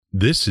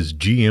This is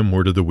GM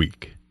Word of the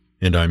Week,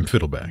 and I'm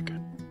Fiddleback.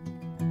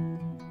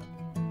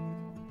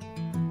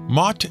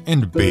 Motte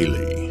and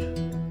Bailey.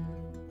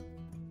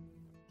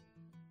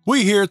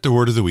 We here at the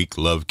Word of the Week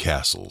love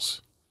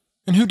castles.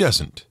 And who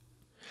doesn't?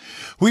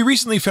 We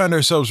recently found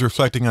ourselves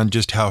reflecting on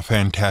just how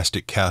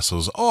fantastic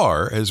castles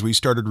are as we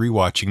started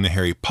rewatching the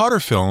Harry Potter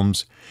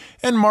films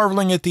and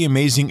marveling at the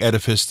amazing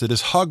edifice that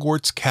is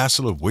Hogwarts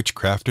Castle of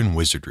Witchcraft and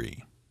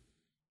Wizardry.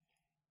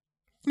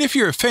 And if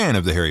you're a fan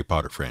of the Harry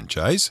Potter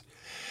franchise,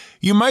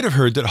 you might have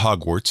heard that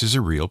Hogwarts is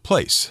a real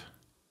place.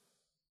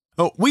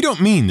 Oh, we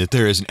don't mean that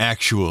there is an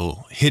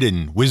actual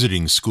hidden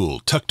wizarding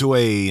school tucked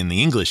away in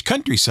the English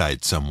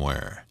countryside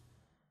somewhere.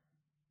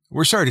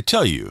 We're sorry to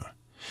tell you,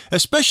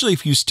 especially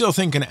if you still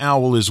think an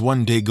owl is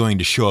one day going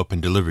to show up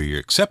and deliver your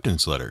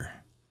acceptance letter.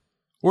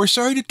 We're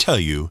sorry to tell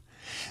you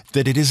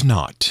that it is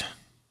not.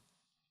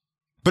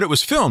 But it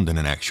was filmed in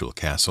an actual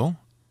castle.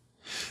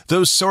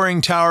 Those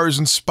soaring towers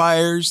and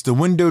spires, the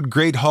windowed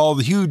great hall,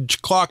 the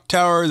huge clock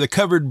tower, the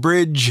covered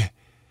bridge,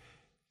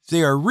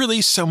 they are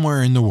really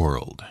somewhere in the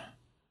world.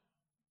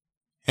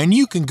 And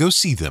you can go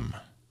see them.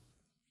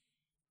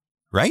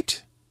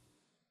 Right?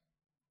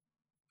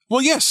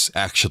 Well, yes,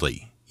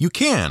 actually, you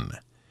can.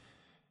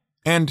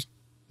 And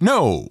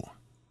no,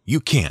 you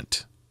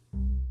can't.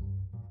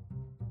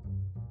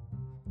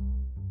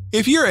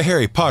 If you're a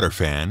Harry Potter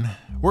fan,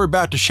 we're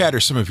about to shatter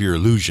some of your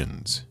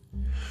illusions.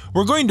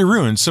 We're going to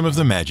ruin some of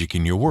the magic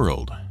in your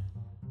world.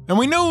 And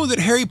we know that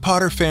Harry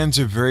Potter fans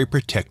are very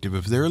protective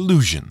of their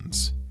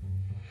illusions.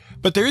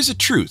 But there is a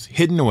truth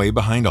hidden away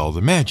behind all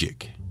the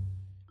magic.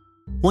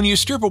 When you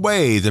strip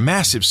away the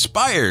massive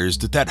spires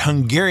that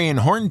Hungarian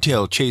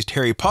horntail chased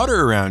Harry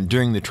Potter around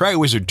during the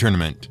Triwizard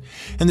Tournament,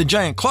 and the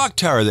giant clock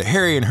tower that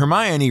Harry and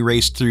Hermione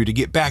raced through to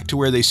get back to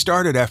where they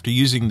started after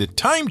using the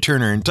Time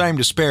Turner in time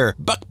to spare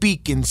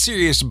Buckbeak and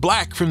Sirius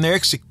Black from their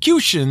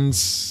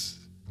executions,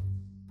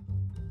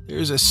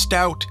 there's a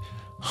stout,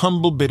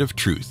 humble bit of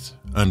truth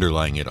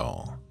underlying it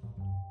all.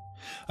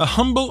 A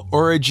humble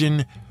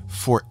origin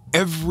for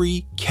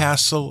every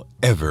castle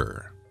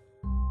ever.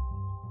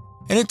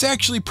 And it's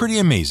actually pretty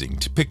amazing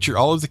to picture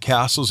all of the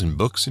castles in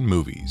books and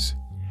movies,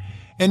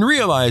 and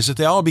realize that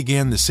they all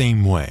began the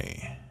same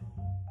way.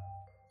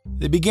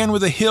 They began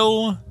with a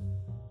hill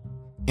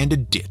and a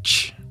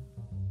ditch.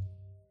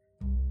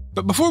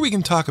 But before we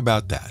can talk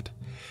about that,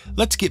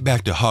 let's get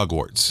back to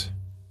Hogwarts.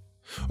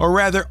 Or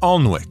rather,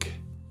 Alnwick.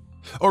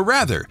 Or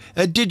rather,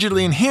 a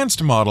digitally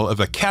enhanced model of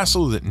a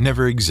castle that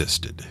never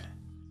existed.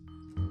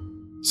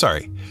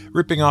 Sorry,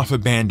 ripping off a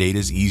Band-Aid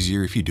is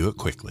easier if you do it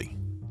quickly.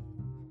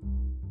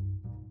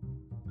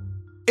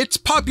 It's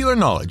popular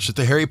knowledge that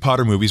the Harry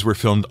Potter movies were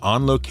filmed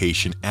on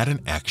location at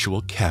an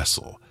actual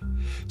castle,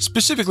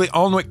 specifically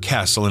Alnwick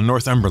Castle in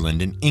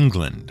Northumberland in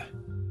England.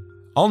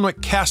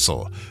 Alnwick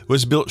Castle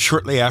was built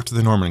shortly after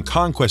the Norman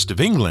conquest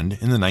of England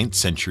in the 9th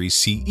century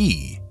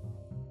CE.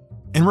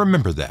 And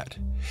remember that.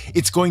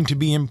 It's going to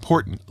be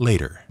important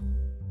later.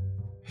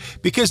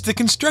 Because the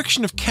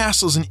construction of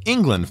castles in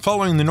England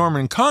following the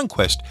Norman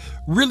conquest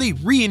really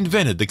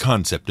reinvented the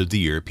concept of the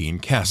European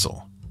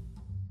castle.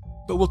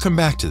 But we'll come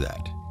back to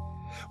that.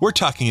 We're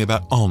talking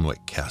about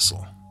Alnwick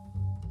Castle.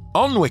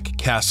 Alnwick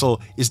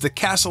Castle is the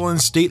castle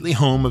and stately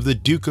home of the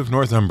Duke of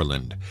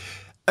Northumberland.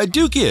 A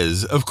duke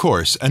is, of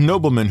course, a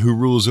nobleman who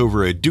rules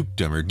over a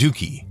dukedom or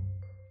duchy.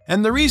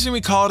 And the reason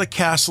we call it a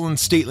castle and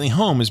stately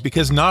home is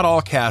because not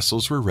all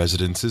castles were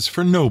residences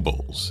for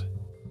nobles.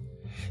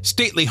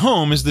 Stately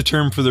home is the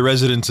term for the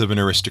residence of an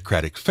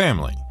aristocratic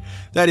family.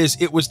 That is,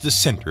 it was the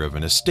center of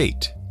an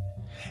estate.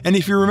 And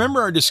if you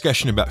remember our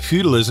discussion about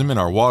feudalism in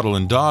our Wattle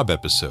and Daub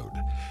episode,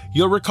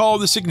 you'll recall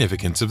the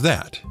significance of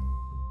that.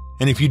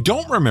 And if you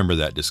don't remember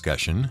that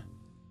discussion,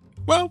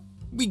 well,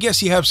 we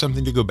guess you have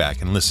something to go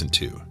back and listen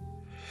to.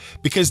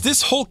 Because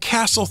this whole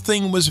castle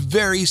thing was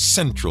very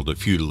central to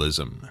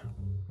feudalism.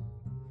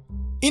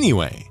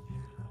 Anyway,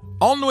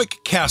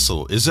 Alnwick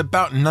Castle is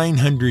about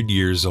 900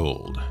 years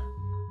old.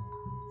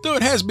 Though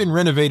it has been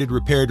renovated,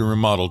 repaired, and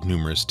remodeled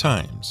numerous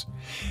times.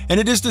 And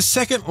it is the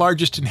second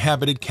largest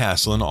inhabited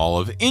castle in all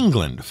of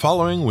England,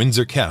 following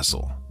Windsor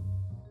Castle.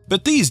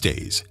 But these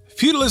days,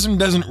 feudalism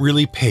doesn't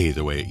really pay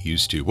the way it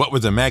used to, what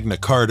with the Magna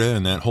Carta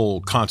and that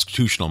whole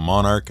constitutional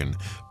monarch and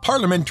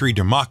parliamentary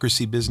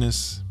democracy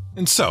business.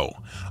 And so,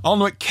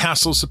 Alnwick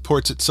Castle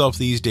supports itself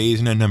these days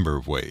in a number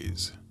of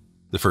ways.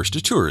 The first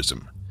is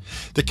tourism.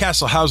 The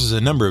castle houses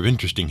a number of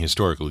interesting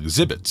historical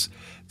exhibits,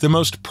 the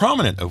most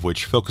prominent of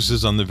which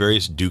focuses on the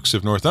various dukes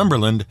of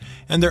Northumberland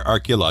and their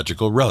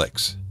archaeological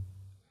relics.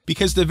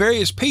 Because the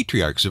various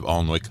patriarchs of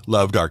Alnwick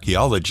loved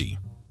archaeology.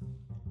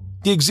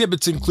 The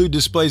exhibits include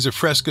displays of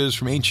frescoes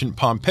from ancient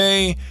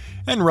Pompeii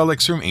and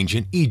relics from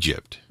ancient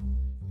Egypt.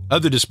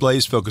 Other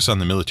displays focus on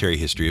the military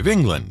history of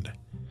England.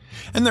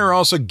 And there are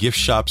also gift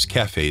shops,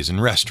 cafes,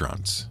 and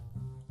restaurants.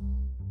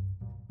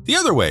 The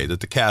other way that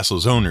the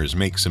castle's owners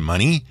make some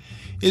money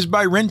is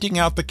by renting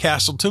out the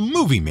castle to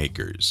movie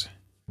makers.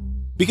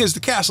 Because the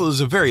castle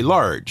is a very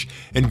large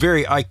and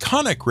very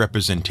iconic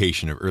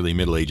representation of early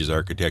Middle Ages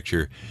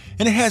architecture,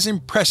 and it has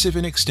impressive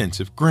and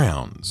extensive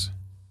grounds.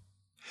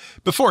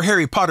 Before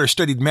Harry Potter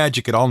studied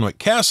magic at Alnwick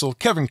Castle,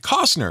 Kevin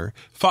Costner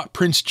fought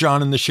Prince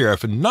John and the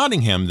Sheriff of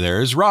Nottingham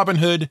there as Robin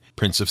Hood,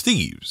 Prince of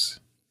Thieves.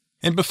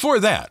 And before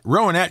that,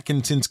 Rowan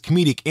Atkinson's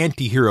comedic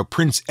anti-hero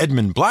Prince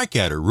Edmund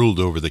Blackadder ruled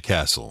over the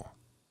castle.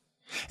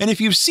 And if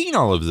you've seen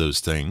all of those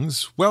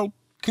things, well,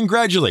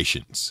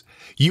 congratulations.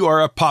 You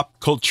are a pop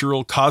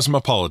cultural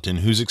cosmopolitan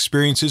whose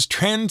experiences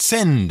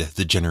transcend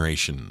the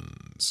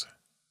generations.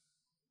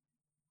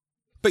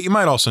 But you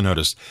might also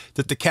notice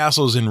that the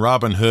castles in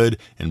Robin Hood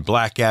and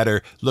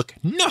Blackadder look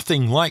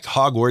nothing like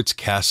Hogwarts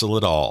Castle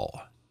at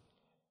all.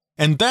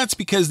 And that's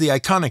because the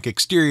iconic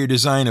exterior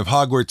design of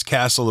Hogwarts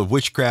Castle of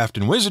Witchcraft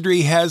and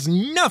Wizardry has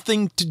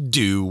nothing to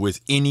do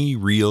with any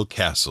real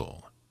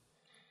castle.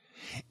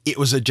 It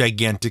was a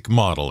gigantic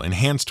model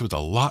enhanced with a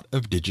lot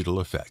of digital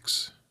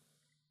effects.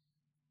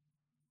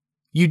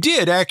 You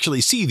did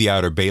actually see the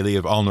Outer Bailey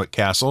of Alnwick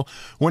Castle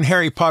when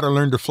Harry Potter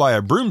learned to fly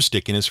a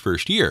broomstick in his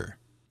first year.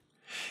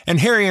 And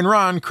Harry and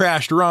Ron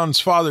crashed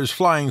Ron's father's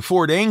flying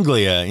Ford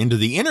Anglia into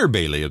the Inner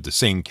Bailey of the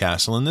same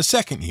castle in the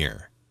second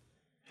year.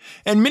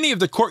 And many of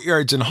the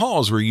courtyards and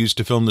halls were used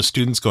to film the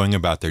students going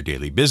about their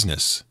daily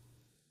business.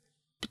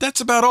 But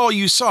that's about all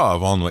you saw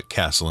of Alnwick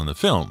Castle in the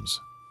films.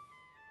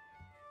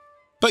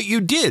 But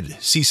you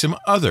did see some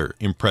other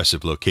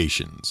impressive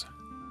locations.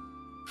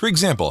 For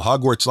example,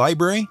 Hogwarts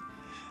Library.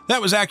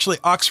 That was actually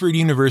Oxford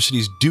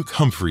University's Duke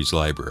Humphreys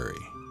Library.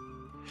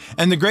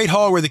 And the Great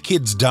Hall where the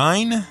kids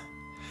dine?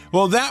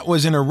 Well, that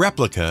was in a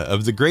replica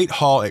of the Great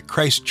Hall at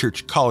Christ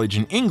Church College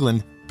in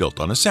England, built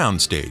on a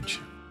soundstage.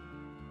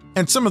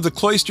 And some of the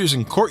cloisters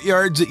and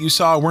courtyards that you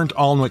saw weren't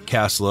Alnwick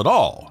Castle at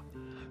all.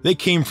 They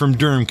came from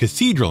Durham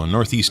Cathedral in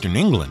northeastern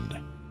England.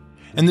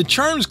 And the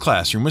Charms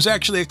classroom was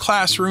actually a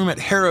classroom at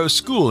Harrow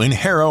School in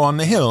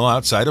Harrow-on-the-Hill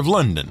outside of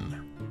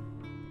London.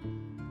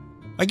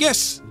 I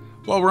guess,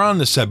 while we're on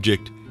the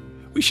subject,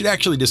 we should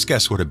actually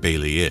discuss what a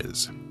bailey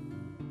is.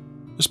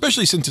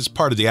 Especially since it's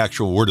part of the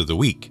actual word of the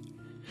week.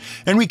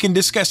 And we can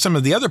discuss some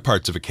of the other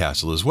parts of a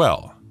castle as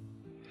well.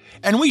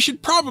 And we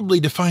should probably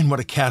define what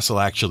a castle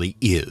actually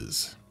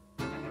is.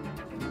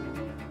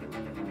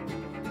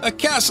 A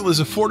castle is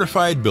a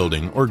fortified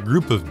building or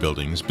group of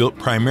buildings built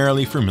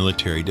primarily for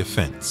military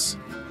defense.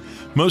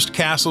 Most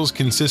castles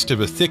consist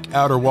of a thick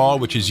outer wall,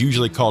 which is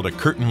usually called a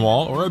curtain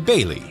wall or a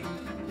bailey,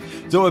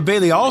 though a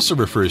bailey also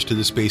refers to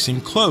the space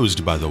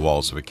enclosed by the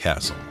walls of a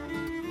castle.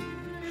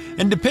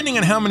 And depending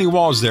on how many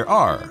walls there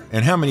are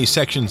and how many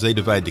sections they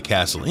divide the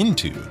castle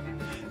into,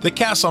 the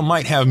castle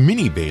might have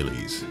mini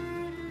bailies.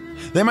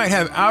 They might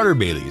have outer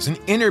bailies and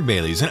inner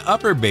bailies and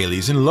upper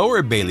bailies and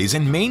lower bailies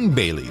and main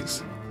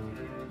bailies.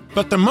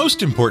 But the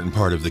most important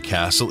part of the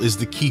castle is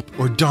the keep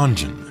or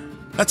donjon.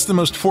 That's the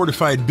most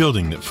fortified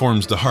building that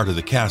forms the heart of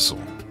the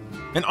castle.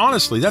 And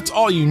honestly, that's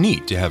all you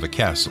need to have a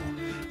castle.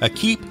 A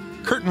keep,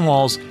 curtain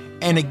walls,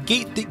 and a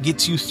gate that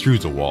gets you through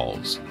the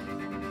walls.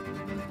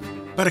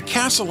 But a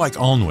castle like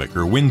Alnwick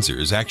or Windsor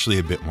is actually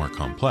a bit more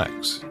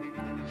complex.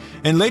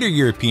 And later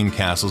European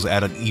castles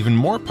added even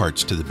more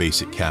parts to the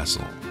basic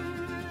castle.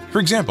 For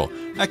example,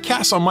 a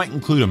castle might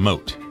include a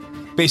moat,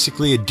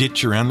 basically a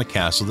ditch around the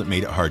castle that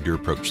made it hard to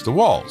approach the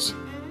walls.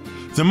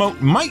 The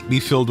moat might be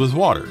filled with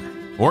water,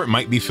 or it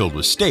might be filled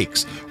with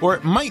stakes, or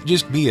it might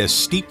just be a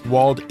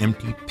steep-walled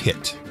empty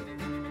pit.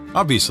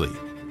 Obviously,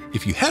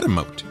 if you had a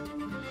moat,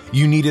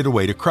 you needed a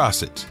way to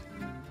cross it.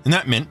 And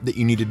that meant that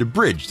you needed a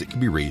bridge that could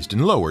be raised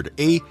and lowered,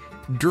 a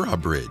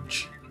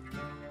drawbridge.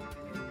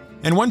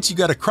 And once you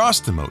got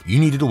across the moat, you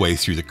needed a way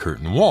through the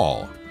curtain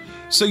wall.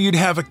 So you'd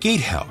have a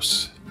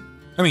gatehouse.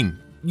 I mean,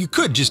 you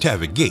could just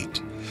have a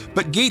gate,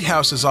 but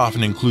gatehouses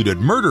often included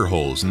murder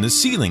holes in the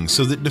ceiling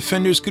so that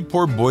defenders could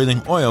pour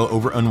boiling oil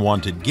over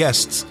unwanted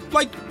guests,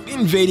 like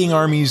invading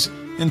armies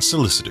and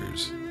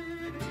solicitors.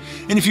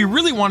 And if you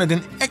really wanted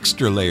an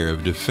extra layer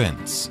of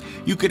defense,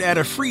 you could add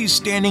a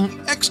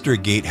freestanding extra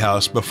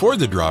gatehouse before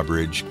the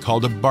drawbridge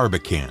called a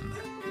barbican.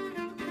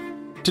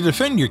 To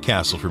defend your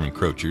castle from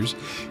encroachers,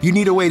 you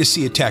need a way to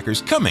see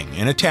attackers coming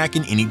and attack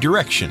in any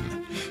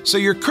direction, so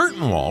your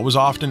curtain wall was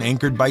often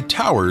anchored by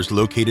towers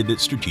located at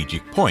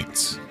strategic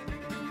points.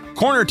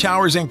 Corner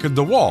towers anchored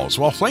the walls,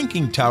 while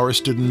flanking towers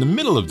stood in the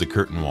middle of the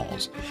curtain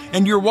walls,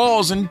 and your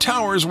walls and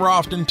towers were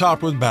often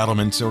topped with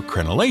battlements or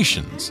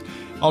crenellations,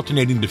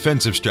 alternating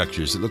defensive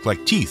structures that looked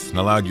like teeth and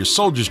allowed your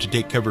soldiers to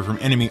take cover from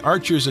enemy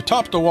archers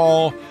atop the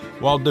wall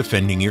while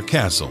defending your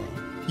castle.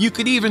 You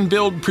could even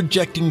build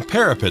projecting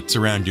parapets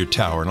around your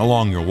tower and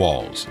along your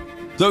walls.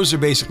 Those are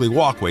basically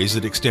walkways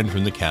that extend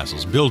from the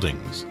castle's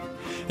buildings.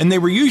 And they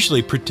were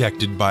usually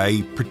protected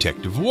by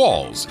protective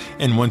walls,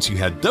 and once you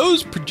had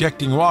those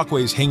projecting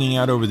walkways hanging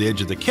out over the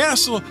edge of the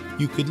castle,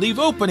 you could leave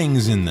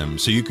openings in them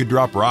so you could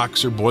drop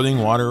rocks or boiling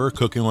water or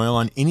cooking oil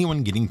on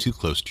anyone getting too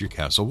close to your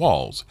castle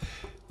walls.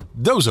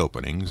 Those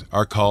openings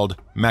are called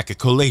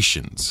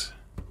machicolations,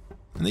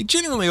 and they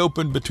generally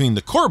opened between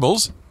the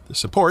corbels, the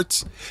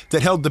supports,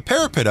 that held the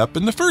parapet up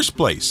in the first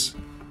place.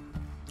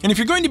 And if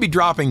you're going to be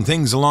dropping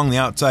things along the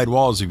outside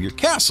walls of your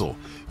castle,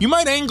 you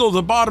might angle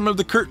the bottom of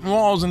the curtain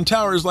walls and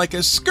towers like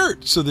a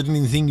skirt so that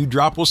anything you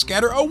drop will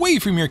scatter away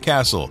from your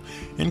castle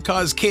and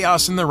cause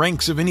chaos in the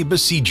ranks of any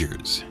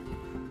besiegers.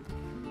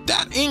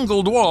 That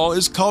angled wall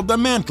is called the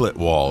mantlet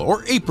wall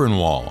or apron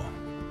wall,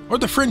 or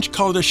the French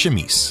call it a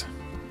chemise.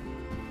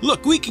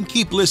 Look, we can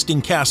keep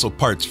listing castle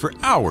parts for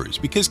hours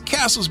because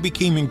castles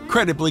became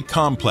incredibly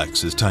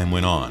complex as time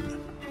went on.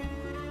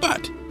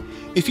 But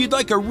if you'd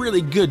like a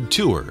really good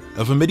tour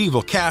of a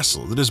medieval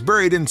castle that is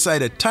buried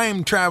inside a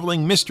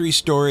time-traveling mystery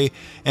story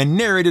and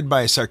narrated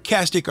by a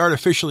sarcastic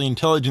artificially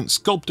intelligent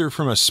sculptor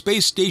from a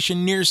space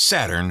station near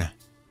Saturn,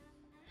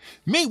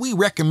 may we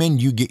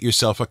recommend you get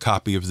yourself a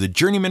copy of the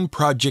Journeyman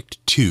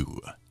Project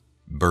 2,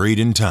 Buried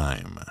in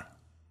Time.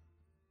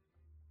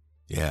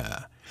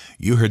 Yeah,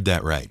 you heard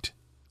that right.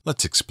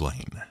 Let's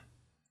explain.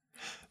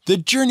 The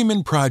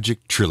Journeyman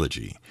Project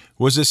Trilogy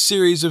was a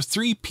series of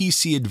 3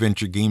 PC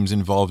adventure games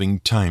involving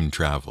time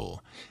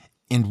travel,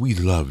 and we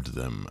loved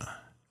them.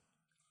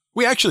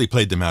 We actually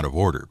played them out of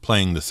order,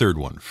 playing the third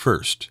one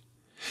first,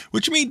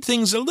 which made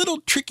things a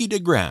little tricky to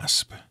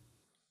grasp.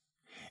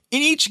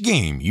 In each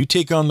game, you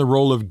take on the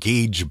role of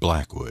Gage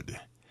Blackwood.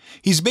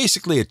 He's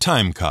basically a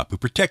time cop who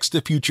protects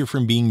the future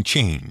from being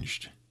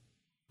changed.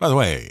 By the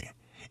way,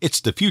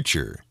 it's the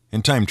future,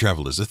 and time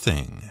travel is a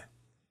thing.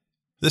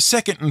 The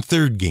second and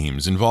third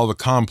games involve a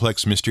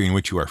complex mystery in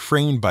which you are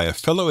framed by a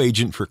fellow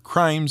agent for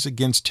crimes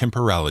against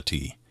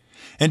temporality,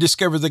 and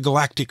discover the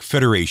Galactic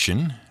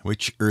Federation,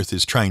 which Earth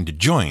is trying to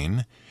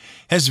join,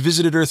 has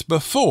visited Earth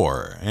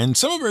before, and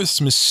some of Earth's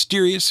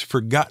mysterious,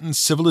 forgotten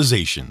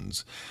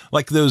civilizations,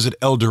 like those at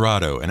El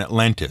Dorado and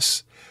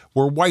Atlantis,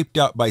 were wiped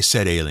out by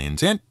said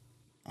aliens, and,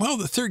 well,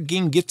 the third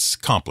game gets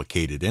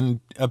complicated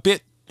and a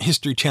bit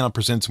History Channel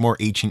presents more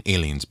Ancient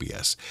Aliens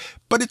BS,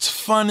 but it's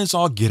fun as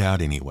all get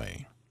out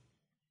anyway.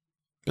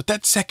 But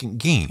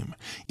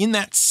in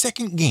that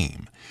second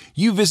game,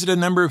 you visit a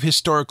number of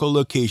historical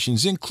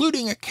locations,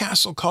 including a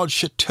castle called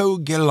Chateau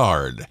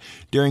Gaillard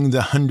during the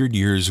 100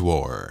 Years'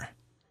 War.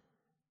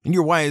 And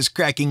your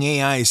wisecracking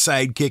AI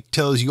sidekick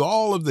tells you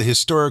all of the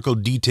historical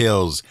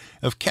details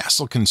of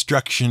castle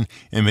construction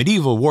and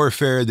medieval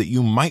warfare that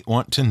you might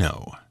want to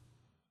know.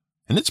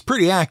 And it's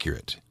pretty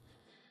accurate,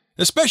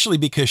 especially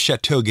because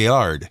Chateau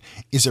Gaillard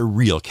is a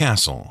real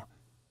castle,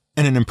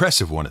 and an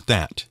impressive one at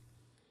that.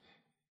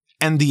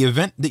 And the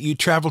event that you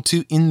travel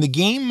to in the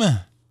game,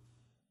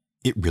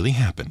 it really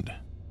happened.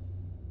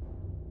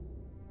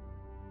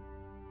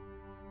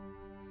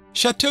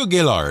 Chateau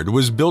Gaillard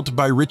was built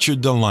by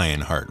Richard the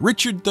Lionheart,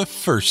 Richard I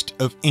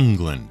of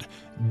England,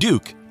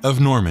 Duke of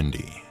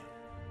Normandy.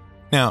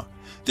 Now,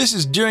 this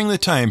is during the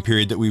time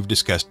period that we've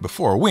discussed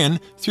before,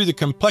 when, through the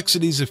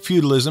complexities of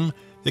feudalism,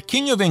 the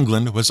King of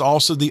England was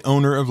also the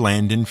owner of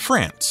land in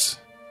France.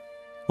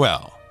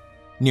 Well,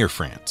 near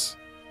France.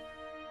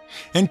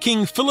 And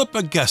King Philip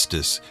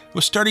Augustus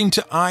was starting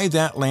to eye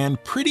that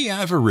land pretty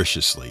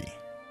avariciously.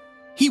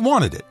 He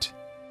wanted it,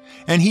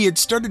 and he had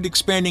started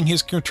expanding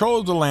his control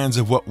of the lands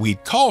of what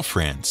we'd call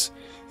France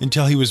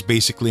until he was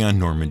basically on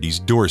Normandy's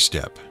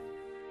doorstep.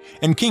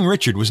 And King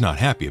Richard was not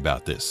happy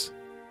about this.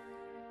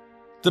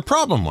 The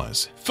problem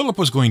was, Philip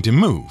was going to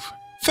move,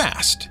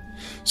 fast,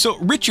 so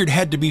Richard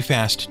had to be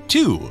fast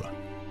too.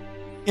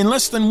 In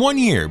less than 1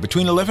 year,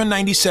 between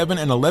 1197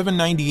 and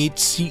 1198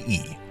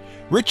 CE,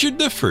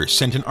 Richard I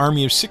sent an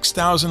army of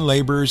 6,000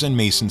 laborers and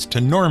masons to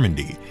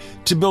Normandy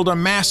to build a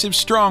massive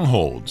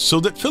stronghold so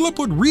that Philip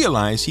would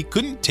realize he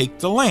couldn't take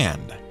the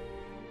land.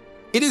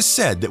 It is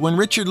said that when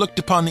Richard looked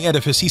upon the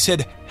edifice, he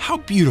said, "How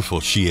beautiful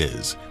she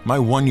is, my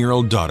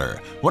 1-year-old daughter,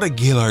 what a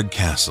Gaillard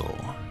castle."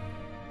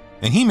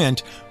 And he meant,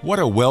 what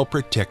a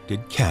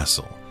well-protected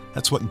castle.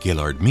 That's what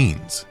Gaillard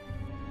means.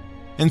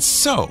 And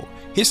so,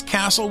 his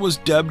castle was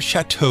dubbed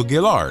Chateau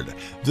Gaillard,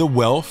 the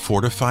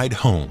well-fortified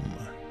home.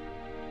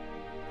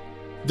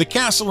 The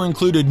castle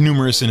included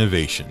numerous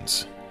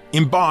innovations.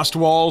 Embossed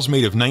walls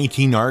made of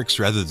 19 arcs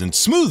rather than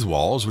smooth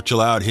walls, which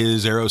allowed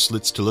his arrow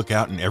slits to look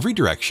out in every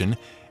direction,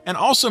 and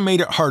also made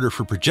it harder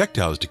for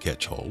projectiles to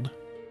catch hold.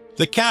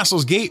 The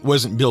castle's gate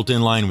wasn't built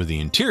in line with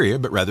the interior,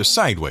 but rather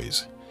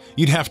sideways.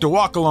 You'd have to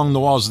walk along the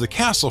walls of the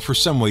castle for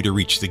some way to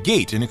reach the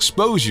gate and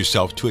expose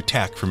yourself to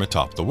attack from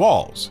atop the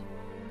walls.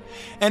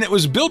 And it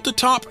was built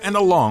atop and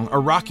along a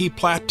rocky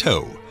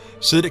plateau,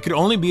 so that it could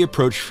only be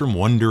approached from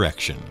one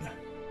direction.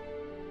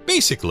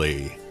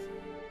 Basically,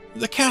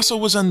 the castle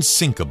was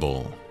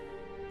unsinkable.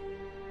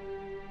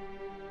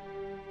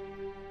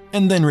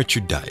 And then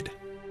Richard died.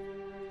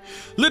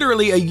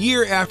 Literally a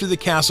year after the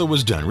castle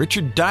was done,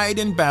 Richard died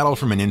in battle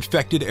from an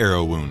infected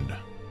arrow wound.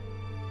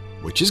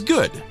 Which is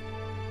good,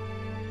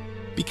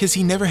 because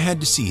he never had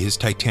to see his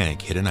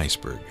Titanic hit an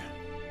iceberg.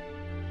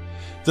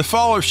 The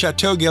fall of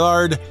Chateau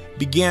Gaillard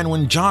began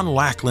when John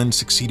Lackland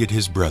succeeded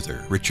his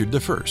brother, Richard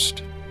I.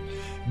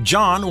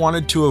 John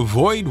wanted to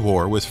avoid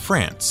war with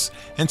France,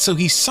 and so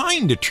he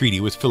signed a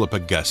treaty with Philip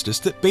Augustus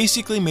that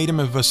basically made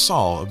him a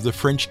vassal of the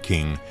French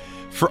king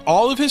for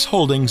all of his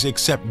holdings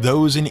except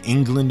those in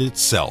England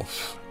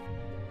itself.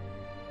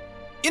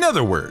 In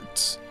other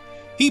words,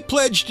 he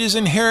pledged his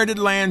inherited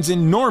lands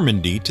in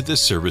Normandy to the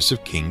service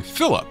of King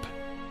Philip,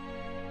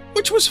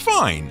 which was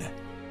fine.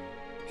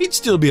 He'd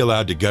still be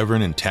allowed to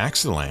govern and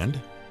tax the land.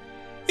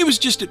 It was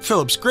just at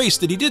Philip's grace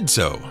that he did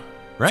so,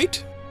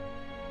 right?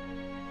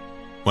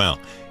 Well,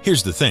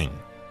 here's the thing.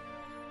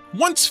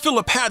 Once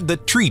Philip had the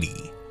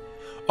treaty,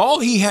 all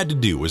he had to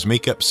do was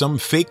make up some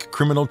fake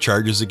criminal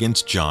charges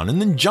against John,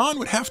 and then John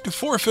would have to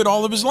forfeit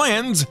all of his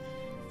lands,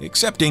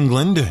 except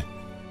England,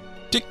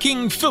 to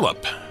King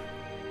Philip.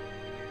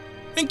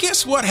 And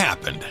guess what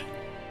happened?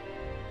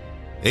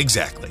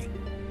 Exactly.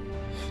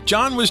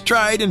 John was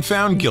tried and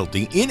found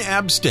guilty in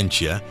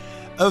absentia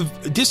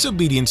of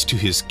disobedience to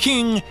his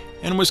king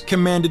and was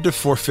commanded to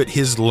forfeit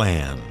his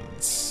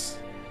lands.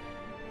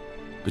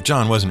 But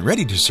John wasn't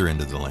ready to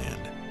surrender the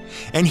land,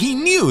 and he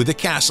knew the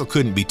castle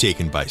couldn't be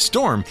taken by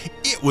storm.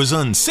 It was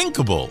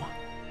unsinkable.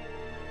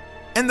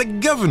 And the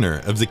governor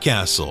of the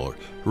castle,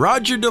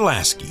 Roger de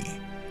Lasky,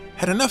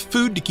 had enough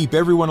food to keep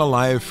everyone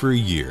alive for a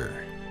year.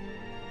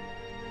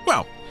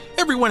 Well,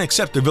 everyone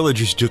except the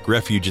villagers took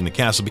refuge in the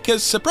castle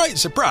because,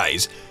 surprise,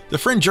 surprise, the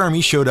French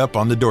army showed up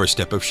on the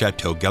doorstep of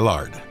Chateau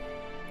Galard.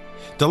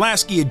 De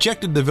Lasky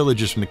ejected the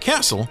villagers from the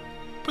castle,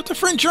 but the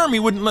French army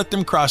wouldn't let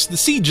them cross the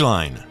siege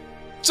line.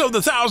 So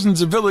the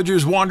thousands of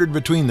villagers wandered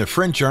between the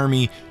French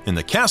army and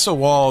the castle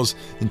walls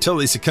until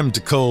they succumbed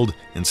to cold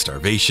and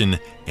starvation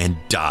and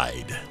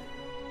died.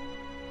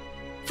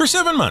 For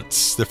 7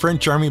 months, the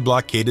French army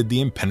blockaded the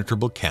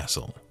impenetrable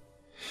castle,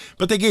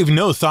 but they gave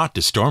no thought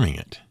to storming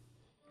it.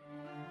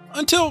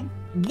 Until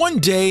one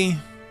day,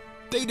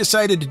 they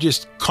decided to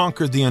just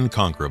conquer the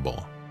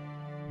unconquerable.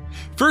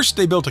 First,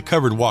 they built a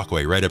covered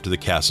walkway right up to the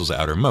castle's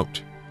outer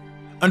moat.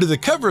 Under the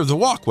cover of the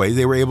walkway,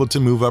 they were able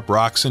to move up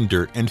rocks and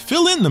dirt and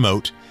fill in the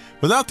moat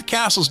without the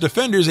castle's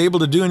defenders able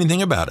to do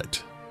anything about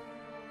it.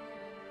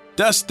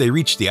 Thus, they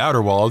reached the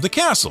outer wall of the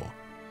castle,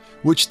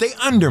 which they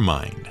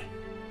undermined.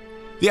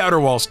 The outer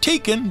walls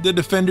taken, the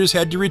defenders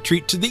had to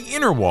retreat to the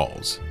inner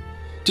walls.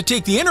 To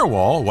take the inner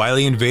wall,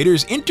 wily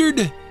invaders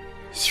entered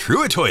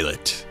through a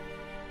toilet.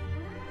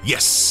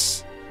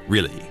 Yes,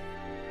 really.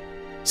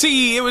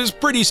 See, it was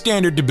pretty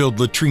standard to build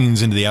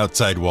latrines into the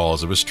outside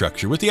walls of a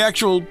structure with the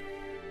actual,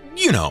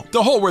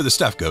 the hole where the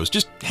stuff goes,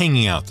 just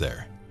hanging out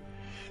there.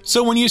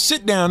 So when you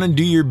sit down and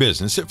do your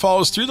business, it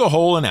falls through the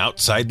hole and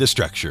outside the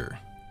structure.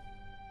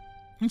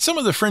 And some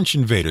of the French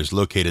invaders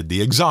located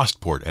the exhaust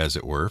port, as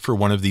it were, for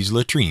one of these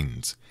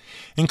latrines,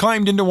 and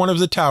climbed into one of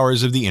the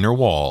towers of the inner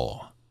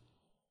wall.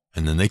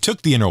 And then they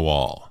took the inner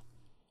wall.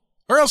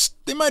 Or else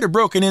they might have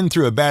broken in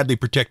through a badly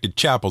protected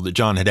chapel that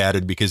John had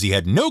added because he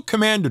had no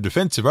command of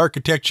defensive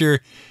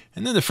architecture,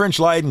 and then the French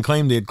lied and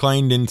claimed they had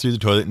climbed in through the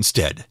toilet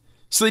instead,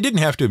 so they didn't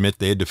have to admit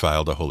they had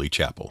defiled a holy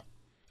chapel.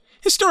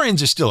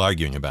 Historians are still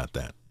arguing about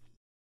that.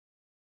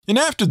 And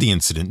after the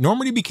incident,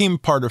 Normandy became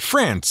part of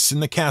France,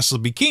 and the castle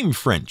became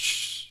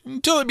French,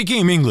 until it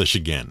became English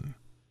again.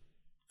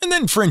 And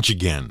then French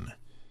again.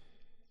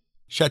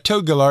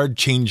 Chateau Galard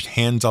changed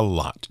hands a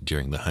lot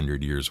during the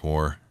 100 Years'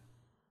 War.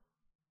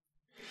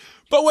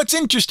 But what's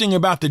interesting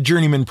about the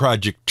Journeyman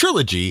Project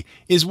trilogy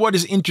is what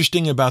is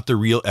interesting about the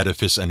real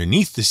edifice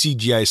underneath the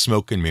CGI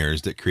smoke and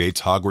mirrors that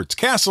creates Hogwarts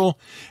Castle,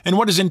 and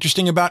what is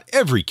interesting about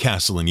every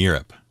castle in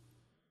Europe.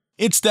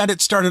 It's that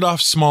it started off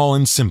small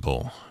and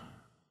simple.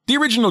 The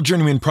original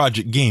Journeyman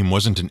Project game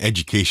wasn't an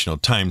educational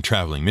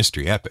time-traveling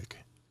mystery epic.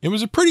 It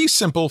was a pretty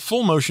simple,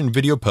 full-motion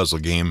video puzzle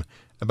game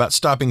about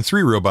stopping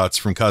 3 robots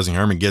from causing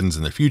Armageddons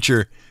in the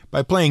future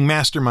by playing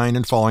Mastermind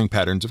and following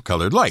patterns of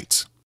colored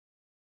lights.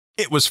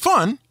 It was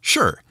fun,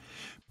 sure,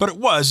 but it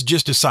was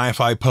just a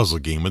sci-fi puzzle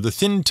game with a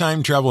thin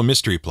time travel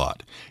mystery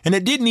plot, and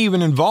it didn't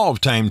even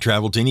involve time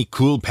travel to any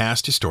cool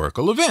past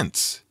historical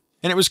events.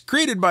 And it was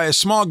created by a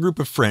small group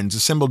of friends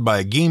assembled by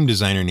a game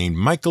designer named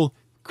Michael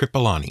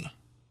Cripolani.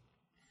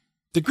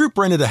 The group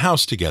rented a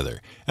house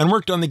together and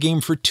worked on the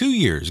game for 2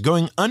 years,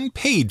 going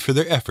unpaid for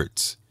their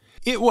efforts.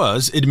 It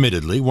was,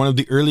 admittedly, one of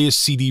the earliest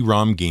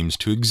CD-ROM games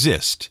to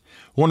exist,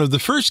 one of the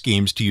first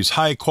games to use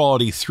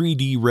high-quality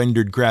 3D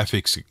rendered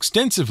graphics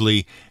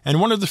extensively, and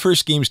one of the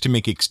first games to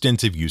make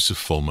extensive use of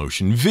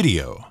full-motion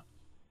video.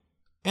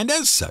 And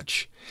as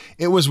such,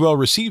 it was well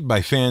received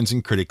by fans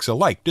and critics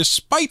alike,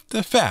 despite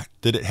the fact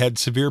that it had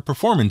severe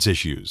performance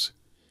issues.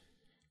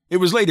 It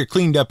was later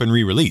cleaned up and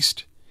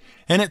re-released,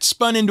 and it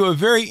spun into a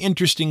very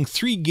interesting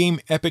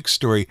 3-game epic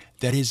story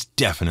that is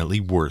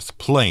definitely worth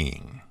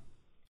playing.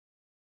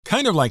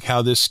 Kind of like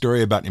how this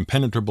story about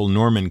impenetrable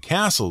Norman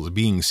castles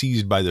being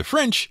seized by the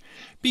French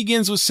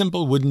begins with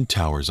simple wooden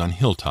towers on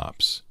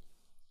hilltops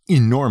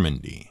in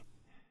Normandy,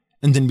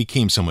 and then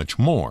became so much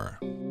more.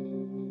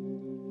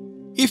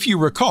 If you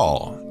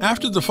recall,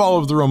 after the fall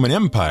of the Roman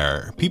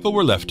Empire, people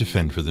were left to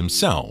fend for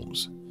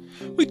themselves.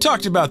 We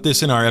talked about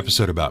this in our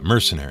episode about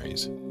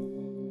mercenaries.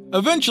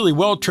 Eventually,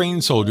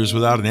 well-trained soldiers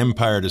without an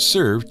empire to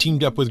serve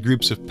teamed up with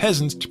groups of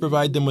peasants to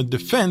provide them with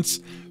defense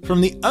from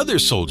the other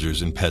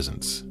soldiers and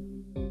peasants.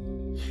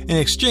 In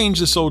exchange,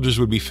 the soldiers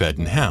would be fed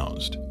and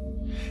housed.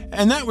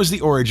 And that was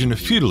the origin of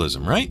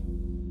feudalism, right?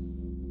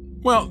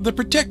 Well, the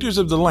protectors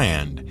of the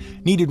land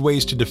needed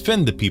ways to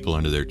defend the people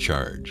under their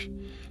charge.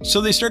 So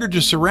they started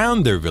to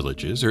surround their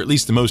villages, or at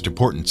least the most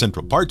important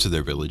central parts of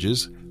their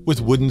villages,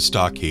 with wooden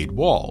stockade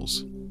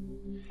walls.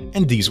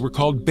 And these were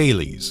called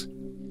bailies,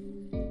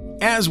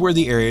 as were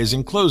the areas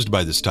enclosed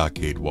by the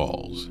stockade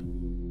walls.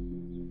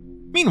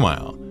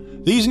 Meanwhile,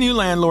 these new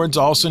landlords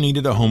also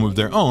needed a home of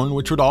their own,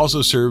 which would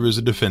also serve as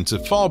a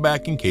defensive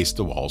fallback in case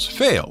the walls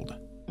failed.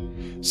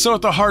 So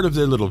at the heart of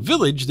their little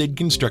village, they'd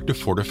construct a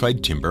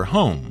fortified timber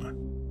home.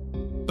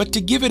 But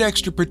to give it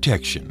extra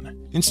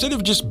protection, instead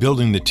of just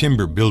building the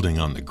timber building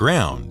on the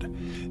ground,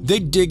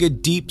 they'd dig a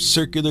deep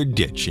circular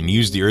ditch and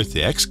use the earth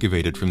they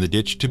excavated from the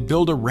ditch to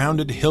build a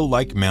rounded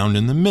hill-like mound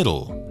in the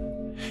middle.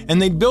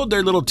 And they'd build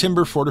their little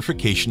timber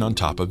fortification on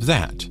top of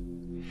that.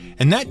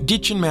 And that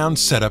ditch and mound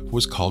setup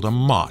was called a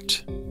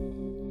motte.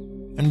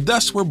 And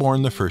thus were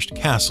born the first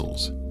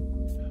castles,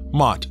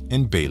 motte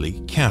and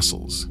bailey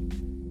castles.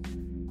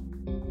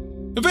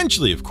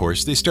 Eventually, of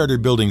course, they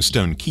started building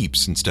stone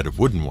keeps instead of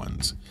wooden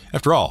ones.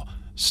 After all,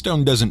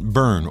 stone doesn't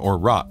burn or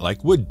rot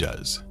like wood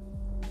does.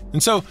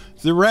 And so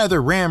the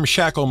rather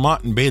ramshackle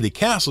motte and bailey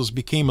castles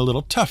became a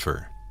little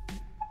tougher.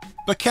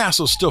 But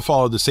castles still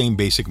followed the same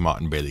basic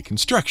motte and bailey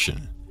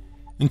construction,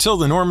 until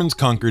the Normans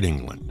conquered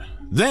England.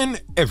 Then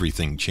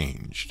everything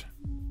changed.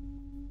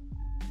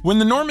 When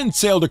the Normans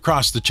sailed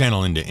across the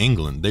Channel into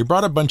England, they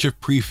brought a bunch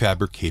of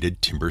prefabricated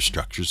timber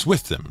structures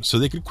with them, so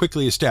they could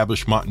quickly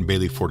establish motte and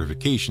bailey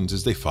fortifications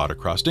as they fought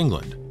across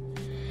England.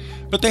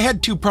 But they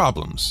had two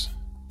problems.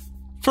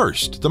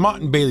 First, the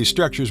motte and bailey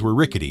structures were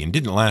rickety and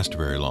didn't last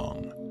very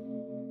long.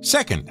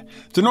 Second,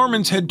 the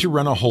Normans had to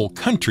run a whole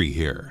country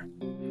here.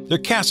 Their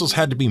castles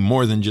had to be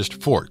more than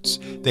just forts.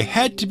 They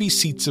had to be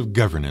seats of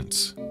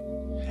governance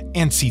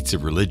and seats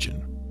of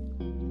religion.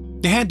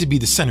 They had to be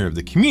the center of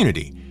the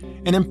community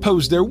and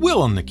impose their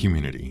will on the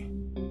community.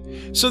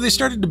 So they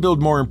started to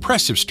build more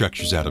impressive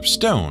structures out of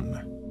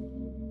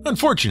stone.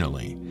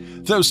 Unfortunately,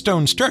 those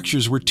stone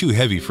structures were too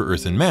heavy for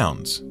earthen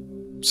mounds,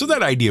 so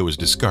that idea was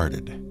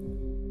discarded.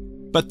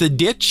 But the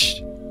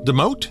ditch, the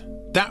moat,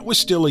 that was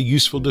still a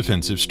useful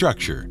defensive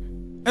structure,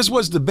 as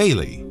was the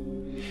bailey.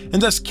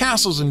 And thus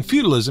castles and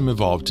feudalism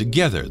evolved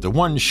together, the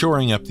one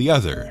shoring up the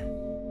other.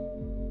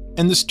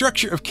 And the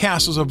structure of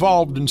castles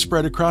evolved and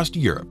spread across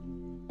Europe,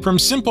 from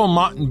simple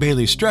motte and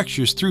bailey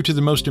structures through to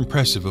the most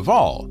impressive of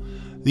all,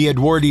 the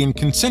Edwardian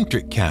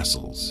concentric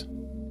castles.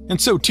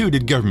 And so too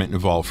did government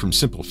evolve from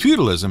simple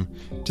feudalism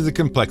to the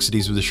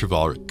complexities of the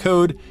chivalric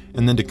code,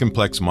 and then to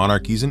complex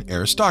monarchies and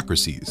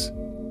aristocracies.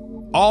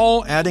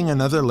 All adding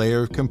another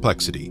layer of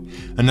complexity,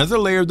 another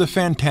layer of the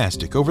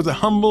fantastic over the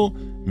humble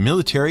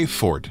military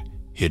fort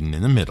hidden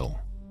in the middle.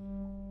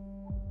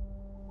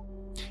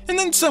 And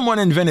then someone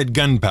invented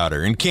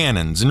gunpowder and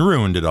cannons and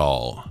ruined it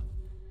all.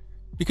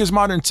 Because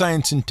modern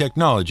science and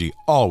technology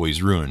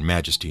always ruin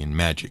majesty and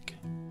magic.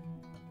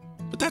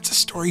 But that's a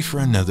story for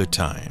another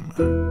time.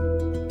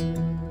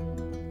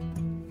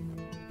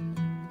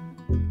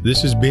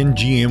 This has been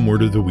GM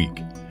Word of the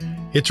Week.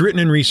 It's written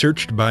and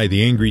researched by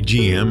The Angry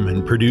GM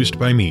and produced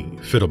by me,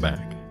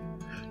 Fiddleback.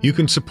 You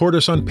can support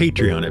us on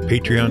Patreon at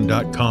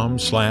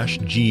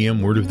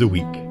patreon.com/GM Word of the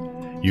Week.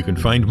 You can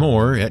find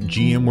more at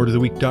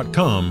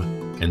gmwordoftheweek.com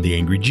and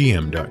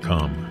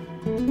theangrygm.com.